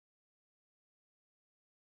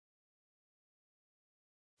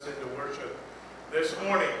into worship this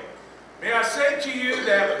morning. May I say to you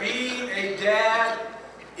that being a dad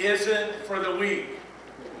isn't for the weak.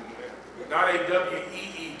 Not a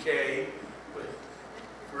W-E-E-K, but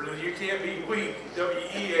you can't be weak,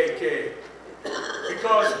 W-E-A-K.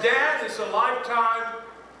 Because dad is a lifetime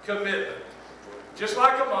commitment. Just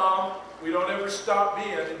like a mom, we don't ever stop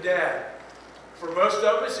being a dad. For most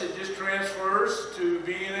of us, it just transfers to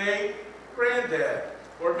being a granddad,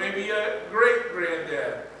 or maybe a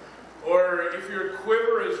great-granddad. Or if your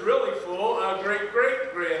quiver is really full, a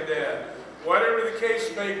great-great-granddad. Whatever the case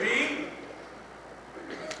may be,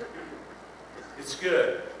 it's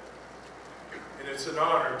good. And it's an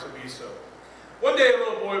honor to be so. One day a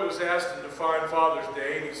little boy was asked to define Father's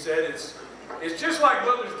Day, and he said, it's just like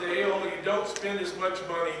Mother's Day, only you don't spend as much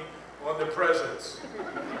money on the presents.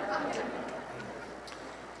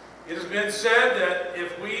 It has been said that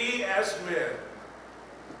if we as men,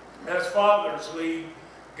 as fathers, lead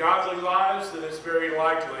godly lives, then it's very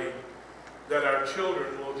likely that our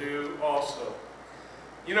children will do also.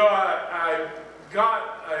 You know, I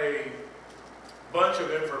got a bunch of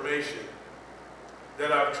information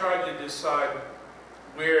that I've tried to decide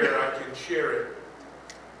where I can share it.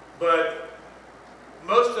 But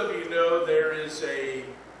most of you know there is a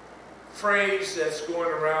phrase that's going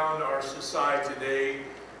around our society today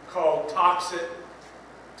called toxic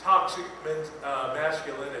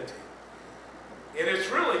masculinity. And it's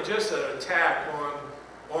really just an attack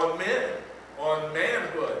on men, on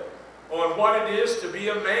manhood, on what it is to be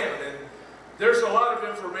a man. And there's a lot of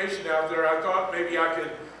information out there. I thought maybe I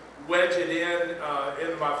could wedge it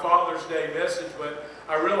in my Father's Day message, but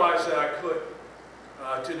I realized that I couldn't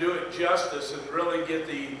to do it justice and really get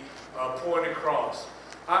the point across.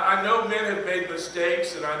 I know men have made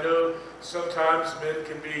mistakes, and I know sometimes men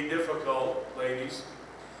can be difficult, ladies.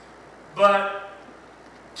 But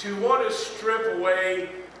to want to strip away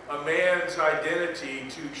a man's identity,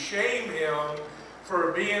 to shame him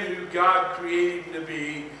for being who God created him to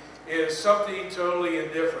be, is something totally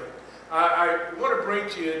indifferent. I want to bring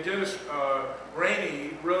to you, Dennis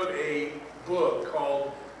Rainey wrote a book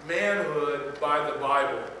called Manhood by the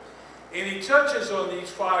Bible. And he touches on these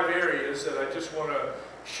 5 areas that I just want to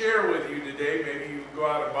share with you today. Maybe you can go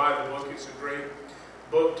out and buy the book. It's a great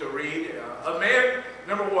book to read. A man,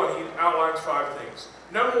 number 1, he outlines 5 things.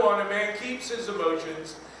 Number 1, a man keeps his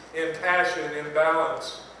emotions and passion in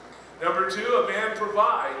balance. Number 2, a man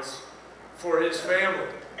provides for his family.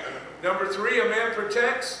 Number 3, a man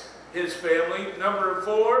protects his family. Number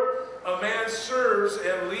 4, a man serves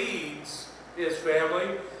and leads his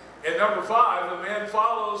family. And number 5, a man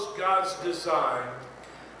follows God's design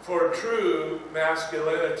for true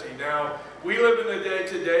masculinity. Now, we live in a day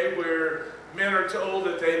today where men are told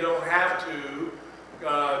that they don't have to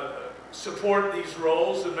support these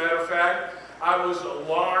roles. As a matter of fact, I was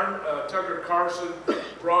alarmed. Tucker Carlson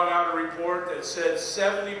brought out a report that said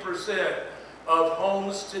 70% of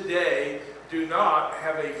homes today do not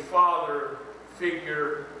have a father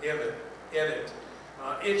figure in it.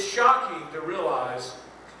 It's shocking to realize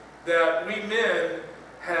that we men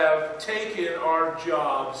have taken our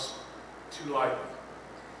jobs too lightly.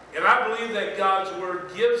 And I believe that God's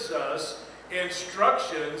Word gives us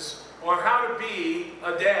instructions on how to be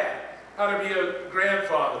a dad, how to be a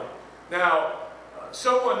grandfather. Now,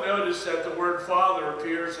 someone noticed that the word father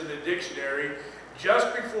appears in the dictionary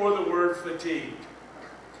just before the word fatigued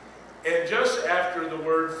and just after the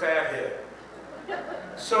word fathead.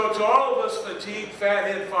 So to all of us fatigued,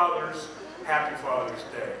 fathead fathers, happy Father's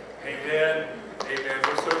Day. Amen. Amen.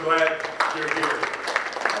 We're so glad you're here.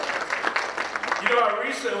 You know, I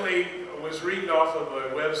recently was reading off of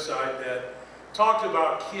a website that talked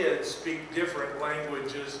about kids speak different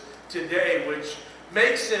languages today, which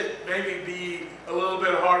makes it maybe be a little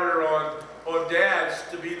bit harder on dads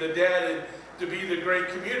to be the dad and to be the great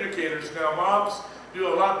communicators. Now, moms do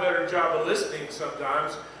a lot better job of listening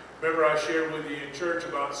sometimes. Remember I shared with you in church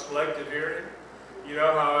about selective hearing? You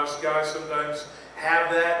know how us guys sometimes have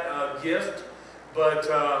that gift, but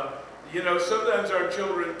you know, sometimes our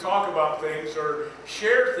children talk about things or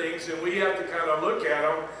share things, and we have to kind of look at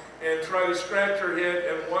them and try to scratch our head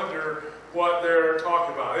and wonder what they're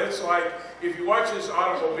talking about. It's like if you watch this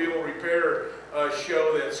automobile repair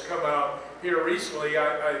show that's come out here recently.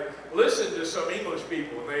 I listened to some English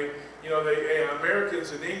people, and they, you know,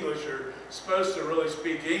 Americans in English are supposed to really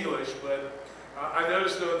speak English, but I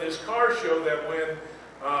noticed on this car show that when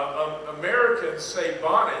Americans say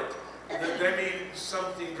bonnet, that they mean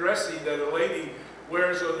something dressy that a lady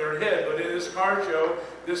wears on their head. But in this car show,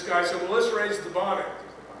 this guy said, well, let's raise the bonnet.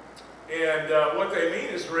 And what they mean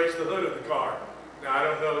is raise the hood of the car. Now, I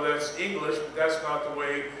don't know if that's English, but that's not the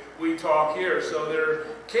way we talk here. So there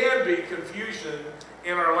can be confusion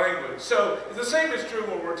in our language. So the same is true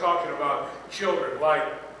when we're talking about children. Like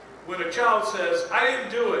when a child says, I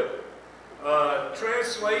didn't do it.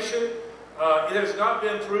 Translation, it has not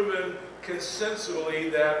been proven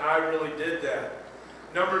consensually that I really did that.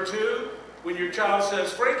 Number two, when your child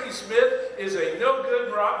says, Frankie Smith is a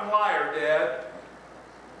no-good, rotten liar, Dad,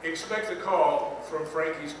 expect a call from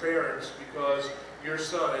Frankie's parents because your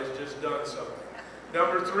son has just done something.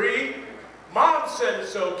 Number three, Mom said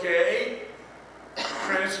it's okay.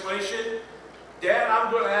 Translation, Dad,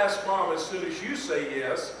 I'm going to ask Mom as soon as you say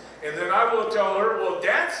yes, and then I will tell her, well,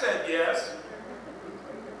 Dad said yes.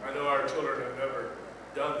 I know our children have never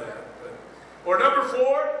done that. But. Or number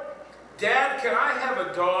four, Dad, can I have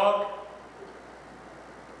a dog?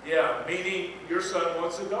 Yeah, meaning your son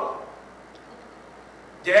wants a dog.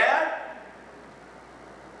 Dad,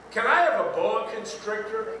 can I have a boa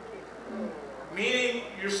constrictor? Meaning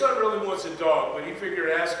your son really wants a dog, but he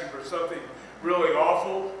figured asking for something really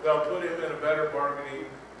awful, they'll put him in a better bargaining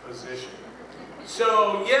position.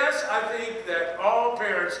 So yes, I think that all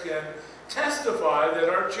parents can testify that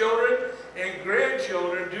our children and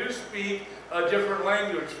grandchildren do speak a different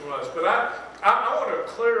language from us. But I want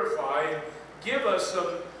to clarify and give us some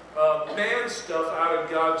man stuff out of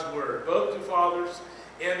God's Word, both to fathers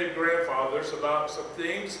and to grandfathers, about some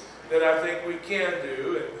things that I think we can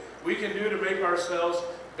do and we can do to make ourselves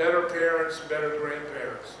better parents, better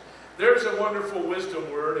grandparents. There's a wonderful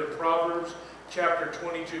wisdom word in Proverbs chapter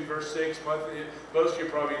 22, verse 6. Most of you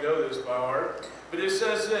probably know this by heart. But it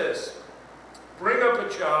says this, bring up a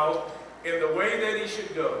child in the way that he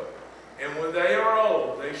should go, and when they are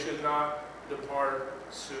old, they should not depart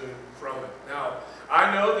soon from it. Now,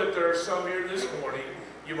 I know that there are some here this morning,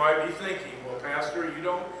 you might be thinking, well, Pastor, you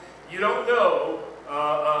don't know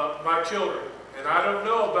my children, and I don't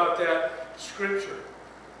know about that scripture.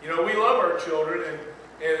 You know, we love our children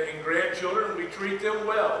and grandchildren, we treat them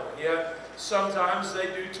well, and yet sometimes they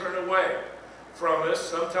do turn away from us.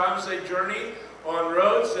 Sometimes they journey on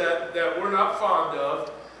roads that we're not fond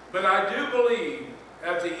of, but I do believe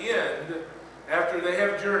at the end, after they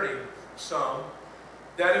have journeyed some,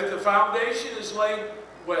 that if the foundation is laid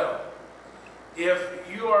well, if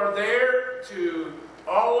you are there to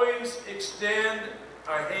always extend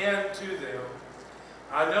a hand to them,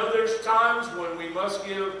 I know there's times when we must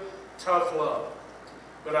give tough love,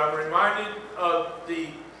 but I'm reminded of the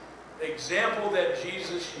example that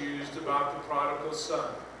Jesus used about the prodigal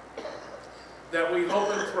son, that we hope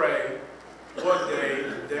and pray one day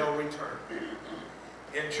they'll return.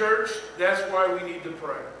 In church, that's why we need to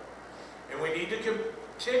pray. And we need to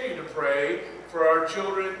continue to pray for our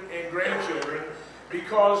children and grandchildren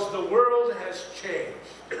because the world has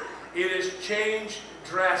changed. It has changed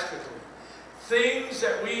drastically. Things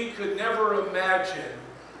that we could never imagine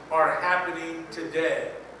are happening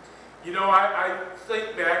today. You know, I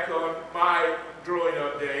think back on my growing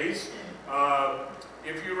up days.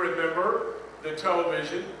 If you remember the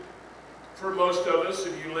television, for most of us,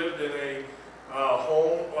 if you lived in a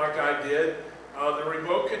home like I did, the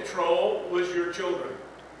remote control was your children.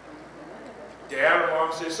 Dad or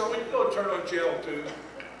Mom said, so we can go turn on channel 2.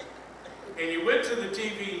 And you went to the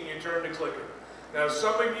TV and you turned the clicker. Now,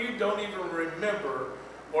 some of you don't even remember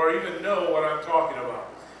or even know what I'm talking about.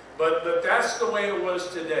 But that's the way it was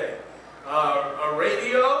today. A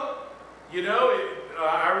radio, you know,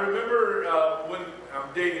 I remember when,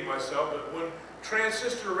 I'm dating myself, but when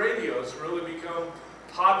transistor radios really become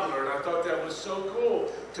popular, and I thought that was so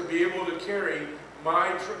cool to be able to carry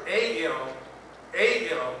my AM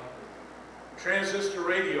transistor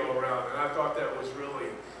radio around, and I thought that was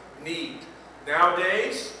really neat.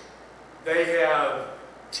 Nowadays, they have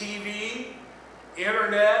TV,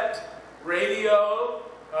 internet, radio,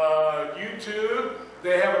 YouTube.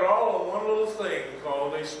 They have it all on one little thing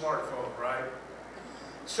called a smartphone, right?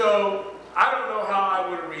 So I don't know how I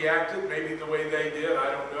would have reacted, maybe the way they did,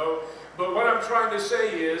 I don't know. But what I'm trying to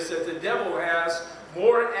say is that the devil has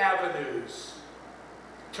more avenues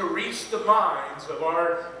to reach the minds of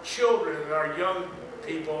our children and our young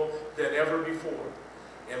people than ever before.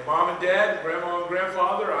 And Mom and Dad, Grandma and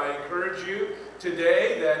Grandfather, I encourage you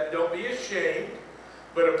today that don't be ashamed,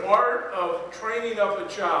 but a part of training up a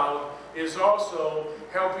child is also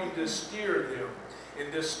helping to steer them.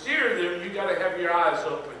 And to steer them, you got to have your eyes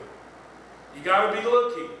open. You got to be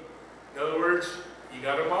looking. In other words, you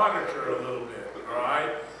got to monitor a little bit, all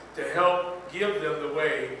right, to help give them the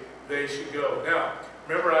way they should go. Now,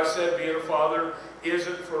 remember I said being a father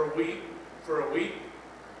isn't for a week,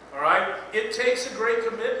 all right? It takes a great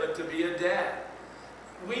commitment to be a dad.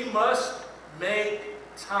 We must make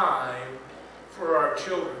time for our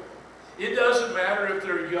children. It doesn't matter if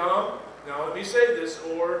they're young, now let me say this,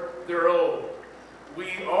 or they're old.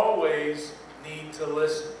 We always need to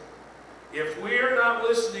listen. If we're not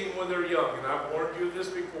listening when they're young, and I've warned you of this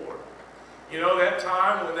before, you know that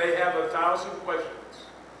time when they have 1,000 questions.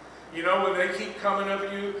 You know when they keep coming up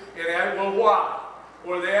to you and ask, well, why?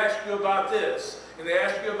 Or they ask you about this, and they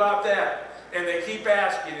ask you about that, and they keep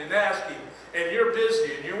asking and asking, and you're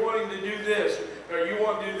busy, and you're wanting to do this, or you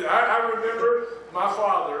want to do that. I remember my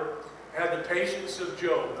father had the patience of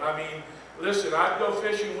Job. I mean, listen, I'd go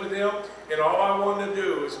fishing with him, and all I wanted to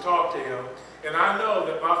do is talk to him. And I know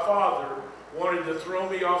that my father wanted to throw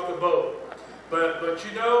me off the boat. But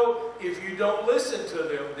you know, if you don't listen to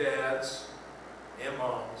them, dads and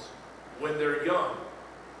moms, when they're young,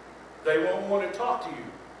 they won't want to talk to you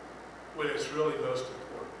when it's really most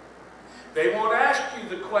important. They won't ask you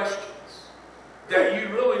the questions that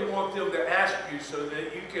you really want them to ask you so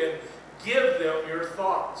that you can give them your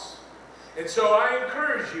thoughts. And so I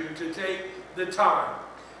encourage you to take the time,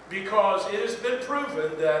 because it has been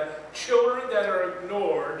proven that children that are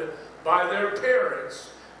ignored by their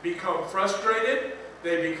parents become frustrated,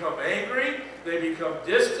 they become angry, they become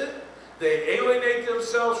distant, they alienate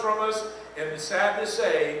themselves from us, and it's sad to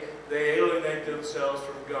say, they alienate themselves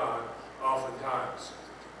from God oftentimes.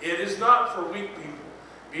 It is not for weak people.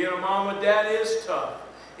 Being a mom and dad is tough.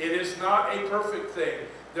 It is not a perfect thing.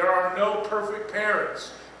 There are no perfect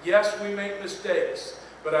parents. Yes, we make mistakes,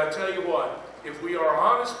 but I tell you what, if we are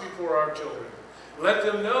honest before our children, let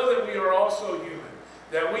them know that we are also human,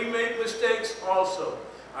 that we make mistakes also.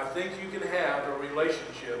 I think you can have a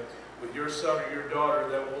relationship with your son or your daughter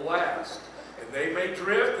that will last. And they may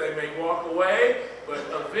drift, they may walk away, but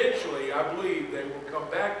eventually I believe they will come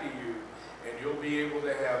back to you and you'll be able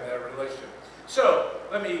to have that relationship. So,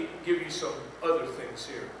 let me give you some other things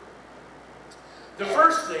here. The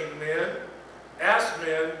first thing, men, as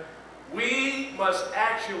men, we must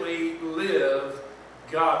actually live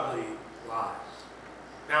godly lives.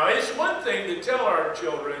 Now, it's one thing to tell our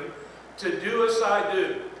children to do as I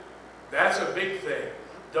do. That's a big thing.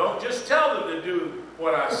 Don't just tell them to do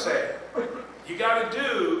what I say. You got to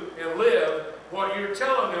do and live what you're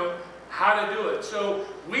telling them how to do it. So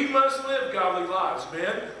we must live godly lives,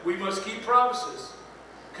 men. We must keep promises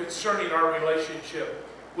concerning our relationship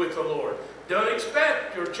with the Lord. Don't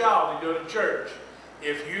expect your child to go to church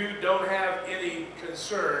if you don't have any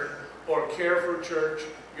concern or care for church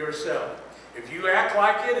yourself. If you act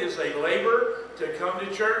like it is a labor to come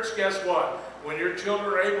to church, guess what? When your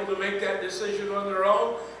children are able to make that decision on their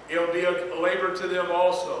own, it'll be a labor to them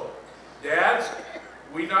also. Dads,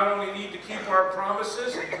 we not only need to keep our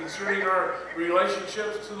promises concerning our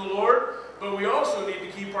relationships to the Lord, but we also need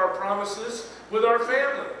to keep our promises with our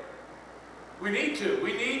family. We need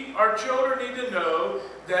to. Our children need to know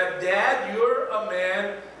that, Dad, you're a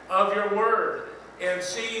man of your word. And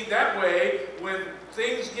see, that way, when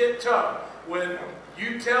things get tough, when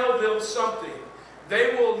you tell them something,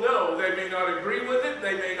 they will know. They may not agree with it,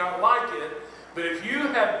 they may not like it, but if you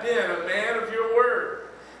have been a man of your word,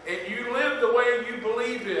 and you live the way you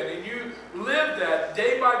believe in, and you live that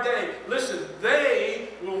day by day, listen, they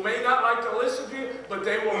may not like to listen to you, but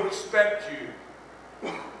they will respect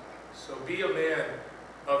you. So be a man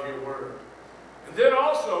of your word. And then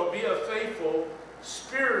also be a faithful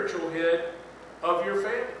spiritual head of your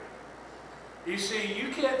family. You see, you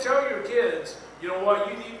can't tell your kids, you know what,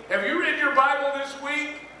 have you read your Bible this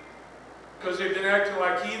week? Because they've been acting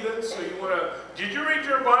like heathens, so you want to, did you read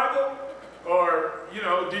your Bible? Or,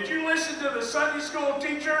 did you listen to the Sunday school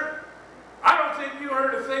teacher? I don't think you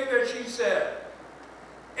heard a thing that she said.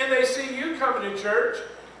 And they see you coming to church,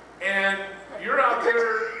 and you're out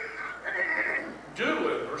there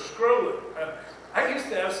doodling or scrolling. I used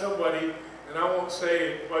to have somebody, and I won't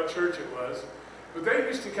say what church it was, but they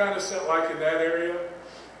used to kind of sit like in that area,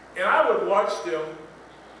 and I would watch them,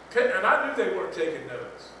 and I knew they weren't taking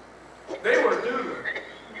notes. They were doodling,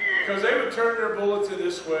 because they would turn their bulletin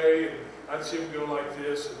this way, and I'd see them go like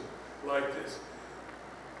this and like this.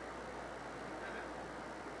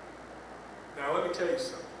 Now let me tell you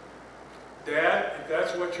something. Dad, if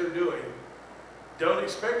that's what you're doing, don't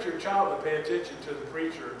expect your child to pay attention to the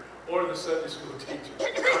preacher or the Sunday school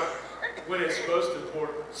teacher when it's most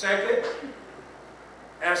important. Second,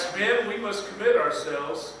 as men, we must commit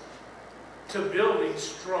ourselves to building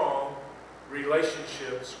strong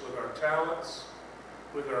relationships with our talents,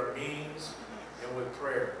 with our means, and with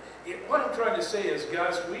prayer. What I'm trying to say is,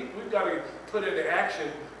 guys, we've got to put into action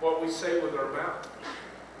what we say with our mouth.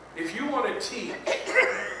 If you want to teach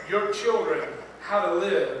your children how to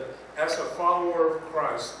live as a follower of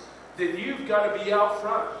Christ, then you've got to be out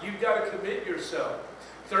front. You've got to commit yourself.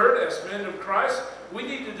 Third, as men of Christ, we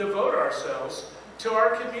need to devote ourselves to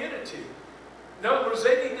our community. In other words,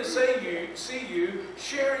 they need to see you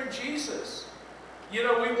sharing Jesus. You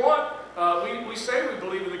know, we say we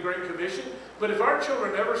believe in the Great Commission, but if our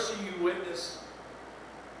children never see you witness,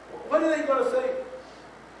 what are they going to think?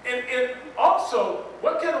 And also,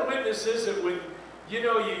 what kind of witness is it when, you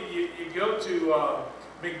know, you go to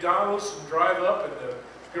McDonald's and drive up and the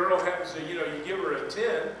girl happens to, you know, you give her a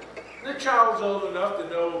 10. The child's old enough to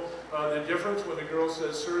know the difference when the girl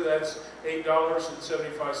says, "Sir, that's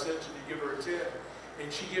 $8.75, and you give her a 10.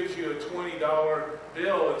 And she gives you a $20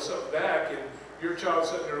 bill and something back, and your child's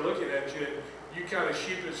sitting there looking at you, and you kind of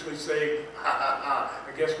sheepishly say, "Ha ha ha,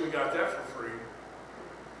 I guess we got that for free."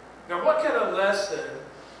 Now, what kind of lesson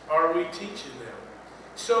are we teaching them?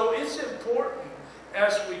 So it's important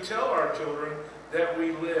as we tell our children that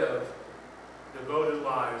we live devoted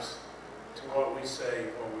lives to what we say,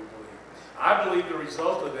 what we believe. I believe the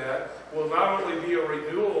result of that will not only be a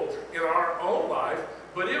renewal in our own life,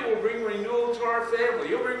 but it will bring renewal to our family.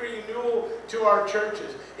 It will bring renewal to our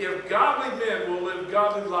churches. If godly men will live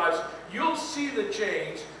godly lives, you'll see the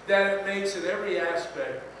change that it makes in every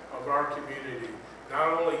aspect of our community.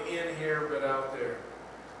 Not only in here, but out there.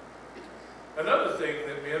 Another thing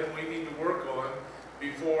that men, we need to work on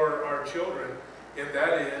before our children, and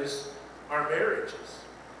that is our marriages.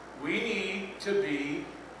 We need to be,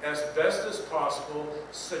 as best as possible,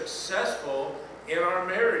 successful in our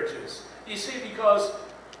marriages. You see, because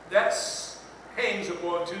that hangs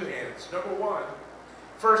upon two hands. Number one,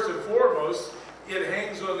 first and foremost, it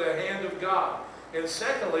hangs on the hand of God. And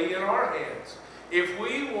secondly, in our hands. If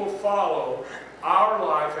we will follow our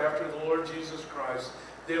life after the Lord Jesus Christ,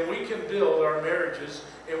 then we can build our marriages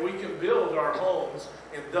and we can build our homes,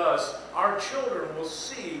 and thus our children will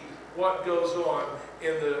see what goes on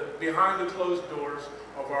in the behind the closed doors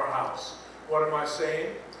of our house. What am I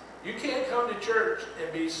saying? You can't come to church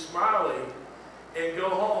and be smiley and go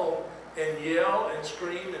home and yell and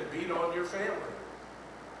scream and beat on your family.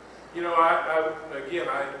 You know, I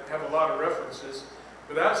have a lot of references,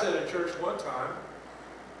 but I was at a church one time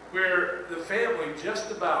where the family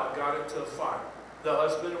just about got into a fight, the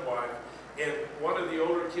husband and wife, and one of the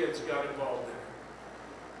older kids got involved in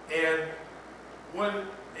it. And when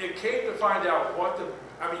it came to find out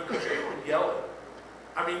because they were yelling.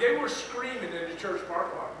 I mean, they were screaming in the church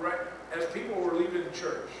parking lot, right, as people were leaving the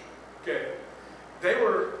church. Okay. They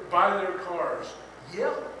were by their cars,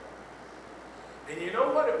 yelling. And you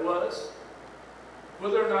know what it was?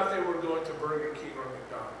 Whether or not they were going to Burger King or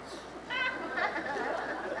McDonald's.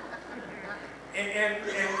 and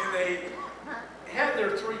they had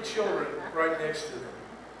their 3 children right next to them.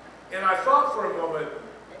 And I thought for a moment,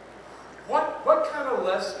 what kind of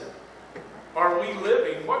lesson are we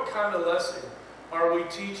living? What kind of lesson are we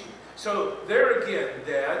teaching? So there again,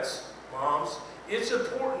 dads, moms, it's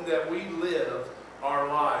important that we live our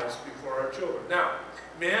lives before our children. Now,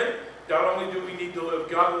 men, not only do we need to live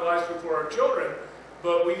godly lives before our children,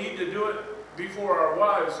 but we need to do it before our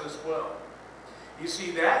wives as well. You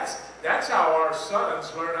see, that's how our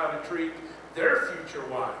sons learn how to treat their future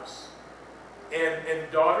wives. And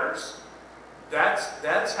daughters,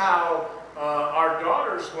 that's how our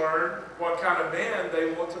daughters learn what kind of man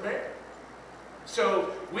they want to marry.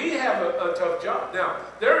 So we have a tough job. Now,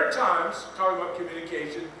 there are times, talking about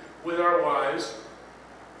communication with our wives,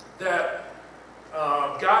 that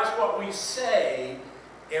guys, what we say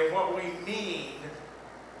and what we mean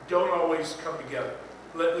don't always come together.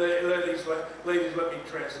 Ladies, let me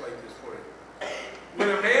translate this for you. When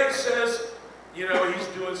a man says, you know, he's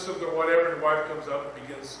doing something or whatever, and the wife comes up and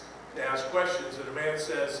begins to ask questions, and the man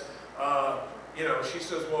says, you know, she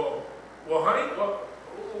says, well, honey,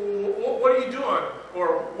 what are you doing?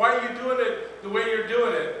 Or why are you doing it the way you're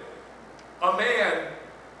doing it? A man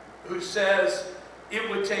who says it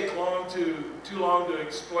would take too long to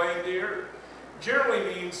explain, dear, generally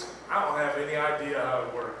means I don't have any idea how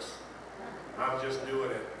it works. I'm just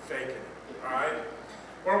doing it, faking it, all right?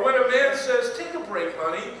 Or when a man says, take a break,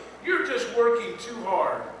 honey, you're just working too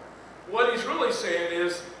hard. What he's really saying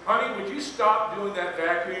is, honey, would you stop doing that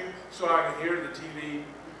vacuum so I can hear the TV?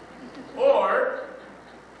 Or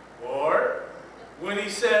when he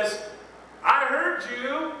says, I heard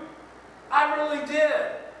you, I really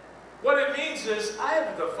did. What it means is, I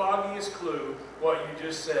haven't the foggiest clue what you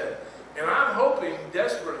just said. And I'm hoping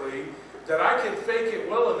desperately that I can fake it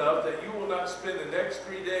well enough that you will not spend the next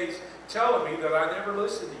 3 days telling me that I never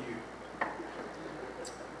listened to you.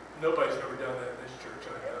 Nobody's ever done that in this church,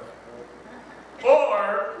 I know.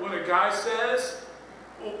 Or when a guy says,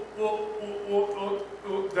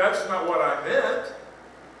 that's not what I meant.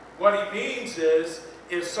 What he means is,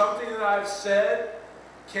 if something that I've said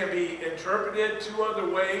can be interpreted two other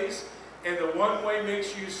ways, and the one way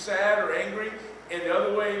makes you sad or angry, and the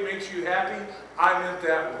other way makes you happy, I meant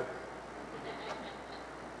that one.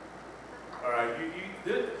 All right,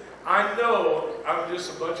 I know I'm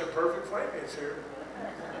just a bunch of perfect playmates here.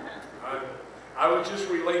 I would just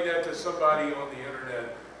relate that to somebody on the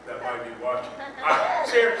internet that might be watching.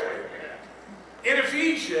 Seriously. In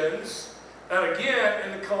Ephesians, and again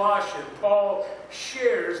in the Colossians, Paul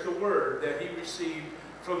shares the word that he received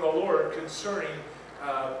from the Lord concerning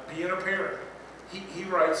being a parent. He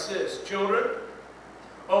writes this, "Children,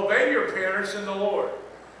 obey your parents in the Lord,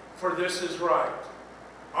 for this is right.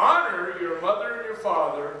 Honor your mother and your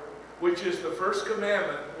father, which is the first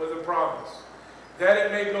commandment with a promise, that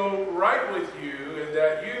it may go right with you and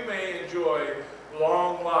that you may enjoy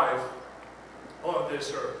long life on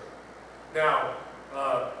this earth." Now,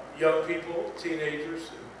 young people,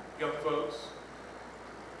 teenagers, and young folks,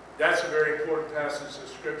 that's a very important passage of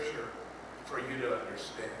Scripture for you to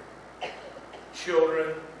understand.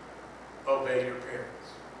 Children, obey your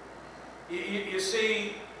parents. You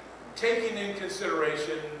see, taking in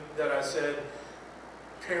consideration that I said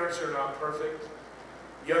parents are not perfect,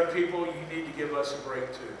 young people, you need to give us a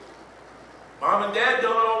break too. Mom and Dad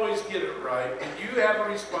don't always get it right, and you have a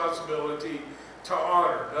responsibility to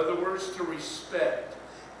honor, in other words, to respect,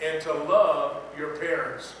 and to love your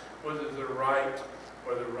parents, whether they're right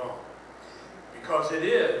or they're wrong. Because it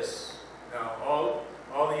is, now all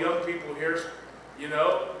the young people here, you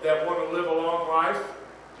know, that want to live a long life,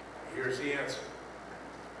 here's the answer.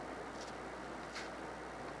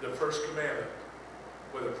 The first commandment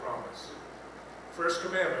with a promise. First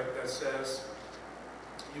commandment that says,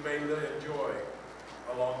 you may enjoy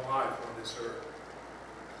a long life on this earth.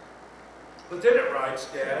 But then it writes,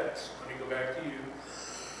 dads, let me go back to you.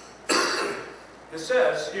 It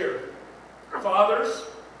says here, fathers,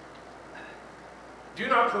 do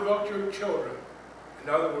not provoke your children. In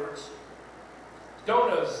other words,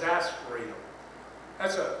 don't exasperate them.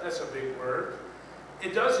 That's a big word.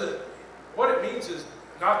 It doesn't, what it means is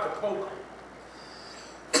not to poke them.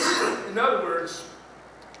 In other words,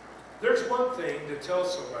 there's one thing to tell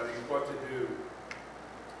somebody what to do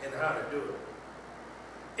and how to do it.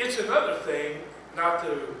 It's another thing not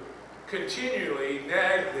to continually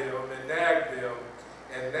nag them and nag them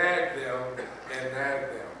and nag them and nag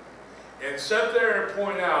them. And sit there and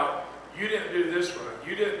point out, you didn't do this right,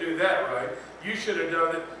 you didn't do that right, you should have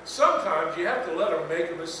done it. Sometimes you have to let them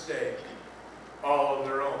make a mistake all on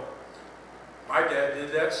their own. My dad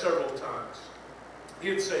did that several times.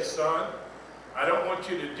 He'd say, son, I don't want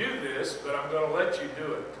you to do this, but I'm going to let you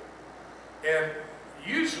do it. And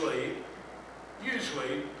usually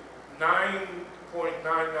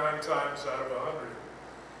 9.99 times out of 100,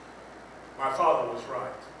 my father was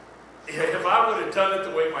right. If I would have done it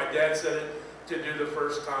the way my dad said it to do the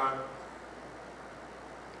first time,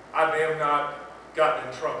 I may have not gotten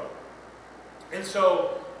in trouble. And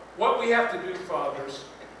so what we have to do, fathers,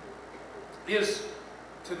 is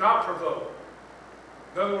to not provoke.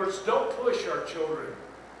 In other words, don't push our children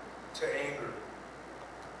to anger,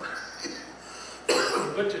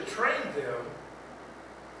 but to train them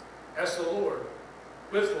as the Lord,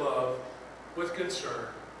 with love, with concern,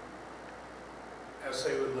 as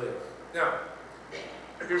they would live. Now,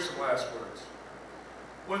 here's some last words.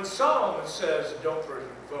 When Solomon says don't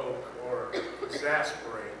provoke or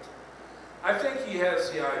exasperate, I think he has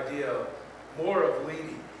the idea more of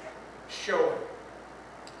leading, showing.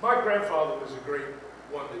 My grandfather was a great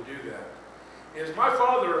one to do that. Is my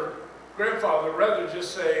grandfather, rather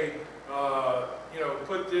just say,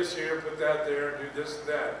 put this here, put that there, and do this and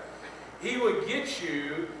that, he would get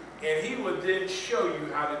you and he would then show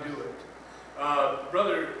you how to do it.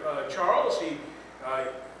 Brother Charles,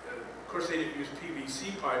 of course they didn't use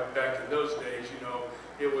PVC pipe back in those days,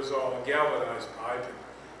 it was all galvanized pipe.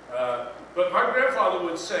 But my grandfather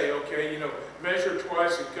would say, okay, measure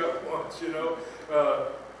twice and cut once,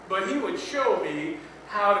 but he would show me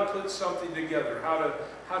how to put something together, how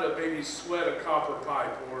to maybe sweat a copper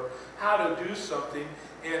pipe or how to do something,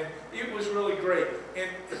 and it was really great. And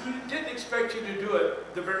he didn't expect you to do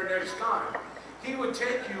it the very next time. He would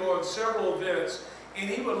take you on several events and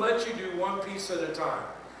he would let you do one piece at a time.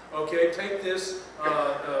 Okay, take this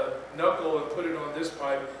knuckle and put it on this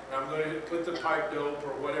pipe, and I'm going to put the pipe dope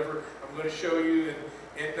or whatever. I'm going to show you,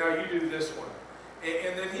 and now you do this one.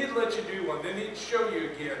 And then he'd let you do one, then he'd show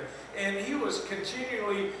you again. And he was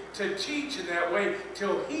continually to teach in that way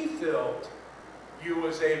till he felt you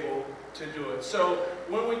was able to do it. So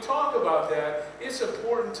when we talk about that, it's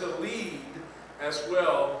important to lead as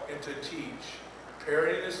well and to teach.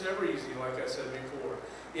 Parenting is never easy, like I said before.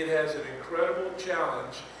 It has an incredible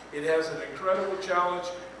challenge It has an incredible challenge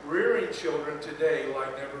rearing children today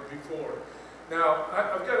like never before. Now,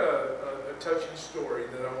 I've got a touching story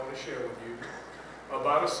that I want to share with you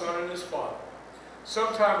about a son and his father.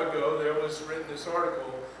 Some time ago, there was written this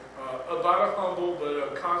article about a humble but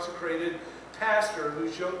a consecrated pastor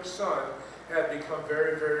whose young son had become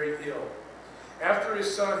very, very ill. After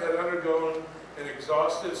his son had undergone an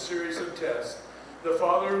exhaustive series of tests, the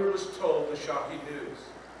father was told the shocking news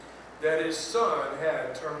that his son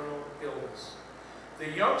had terminal illness. The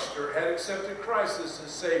youngster had accepted Christ as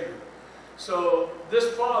his Savior. So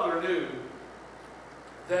this father knew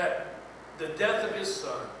that the death of his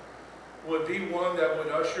son would be one that would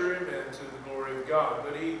usher him into the glory of God.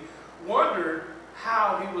 But he wondered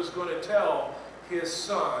how he was going to tell his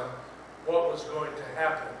son what was going to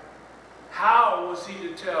happen. How was he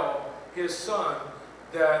to tell his son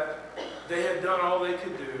that they had done all they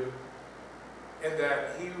could do and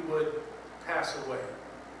that he would pass away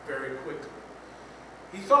very quickly?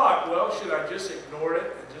 He thought, well, should I just ignore it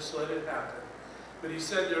and just let it happen? But he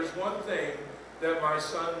said, there's one thing that my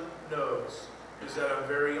son knows, is that I'm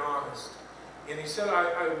very honest. And he said,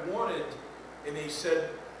 I wanted, and he said,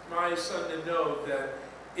 my son to know that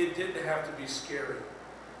it didn't have to be scary.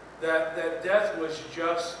 That death was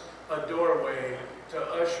just a doorway to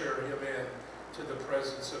usher him in to the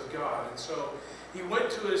presence of God. And so he went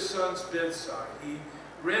to his son's bedside. He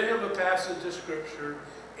read him a passage of Scripture,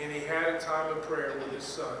 and he had a time of prayer with his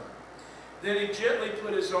son. Then he gently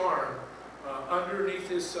put his arm underneath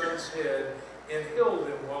his son's head and held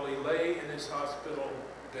him while he lay in his hospital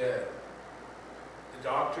bed. The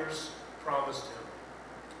doctors promised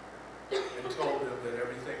him and told him that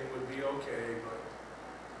everything would be okay,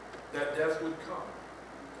 but that death would come.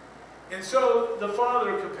 And so the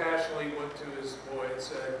father compassionately went to his boy and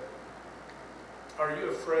said, are you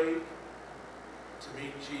afraid to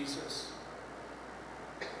meet Jesus?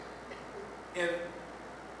 And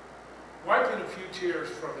wiping a few tears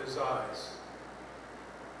from his eyes,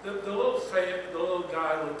 the little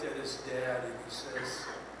guy looked at his dad and he says,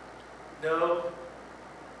 no,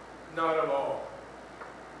 not at all.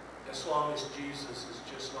 As long as Jesus is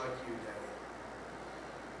just like you, Daddy.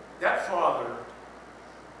 That father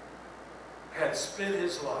had spent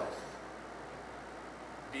his life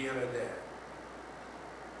being a dad.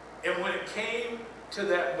 And when it came to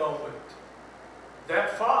that moment,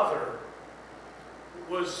 that father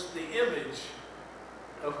was the image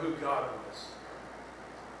of who God was.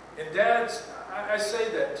 And dads, I say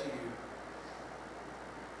that to you.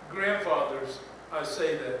 Grandfathers, I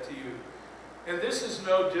say that to you. And this is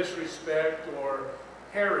no disrespect or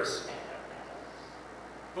heresy.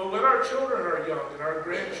 But when our children are young and our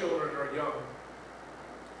grandchildren are young,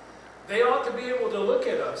 they ought to be able to look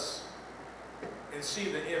at us and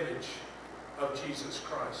see the image of Jesus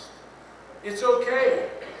Christ. It's okay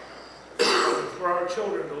for our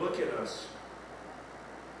children to look at us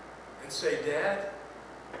and say, Dad,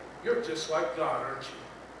 you're just like God, aren't you?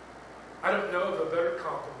 I don't know of a better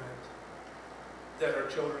compliment that our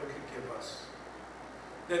children could give us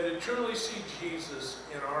than to truly see Jesus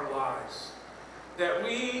in our lives. That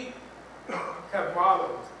we have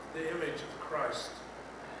modeled the image of Christ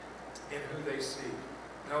in who they see.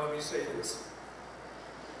 Now let me say this.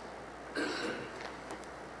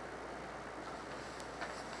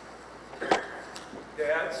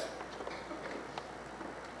 Dads,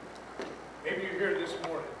 maybe you're here this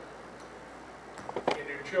morning and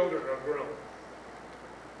your children are grown.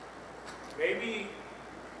 Maybe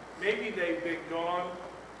they've been gone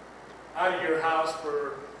out of your house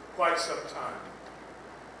for quite some time.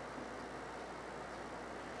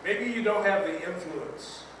 Maybe you don't have the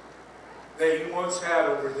influence that you once had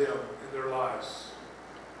over them in their lives.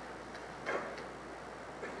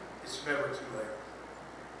 It's never too late.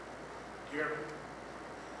 Do you hear me?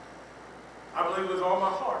 I believe with all my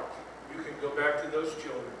heart you can go back to those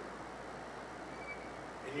children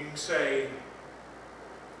and you can say,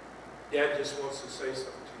 Dad just wants to say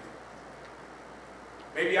something to you.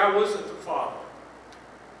 Maybe I wasn't the father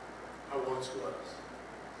I once was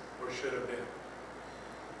or should have been.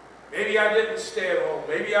 Maybe I didn't stay at home.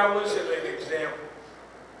 Maybe I wasn't an example.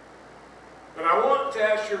 But I want to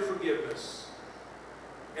ask your forgiveness.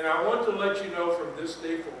 And I want to let you know from this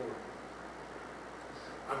day forward,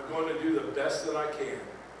 I'm going to do the best that I can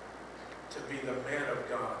to be the man of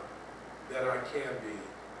God that I can be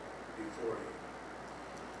before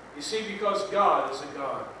you. You see, because God is a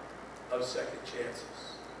God of second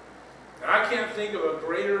chances. And I can't think of a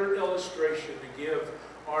greater illustration to give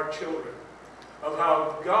our children of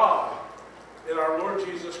how God in our Lord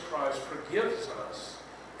Jesus Christ forgives us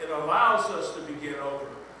and allows us to begin over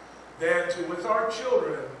than to, with our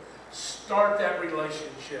children, Start that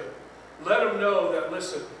relationship. Let them know that,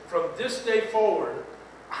 listen, from this day forward,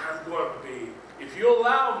 I'm going to be. If you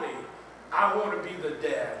allow me, I want to be the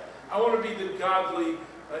dad. I want to be the godly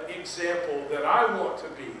example that I want to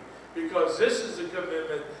be. Because this is a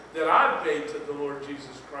commitment that I've made to the Lord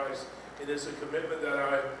Jesus Christ. And it's a commitment that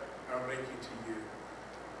I'm making to you.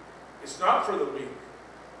 It's not for the weak.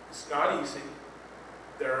 It's not easy.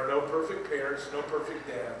 There are no perfect parents, no perfect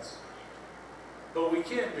dads. But we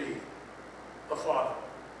can be a father,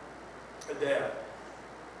 a dad,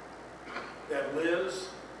 that lives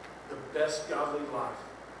the best godly life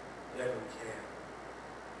that we can.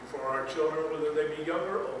 For our children, whether they be young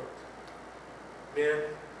or old. Men,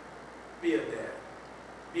 be a dad.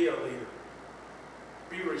 Be a leader.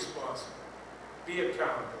 Be responsible. Be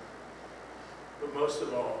accountable. But most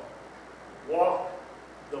of all, walk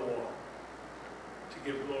the walk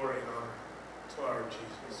to give glory and honor to our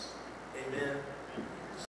Jesus. Amen.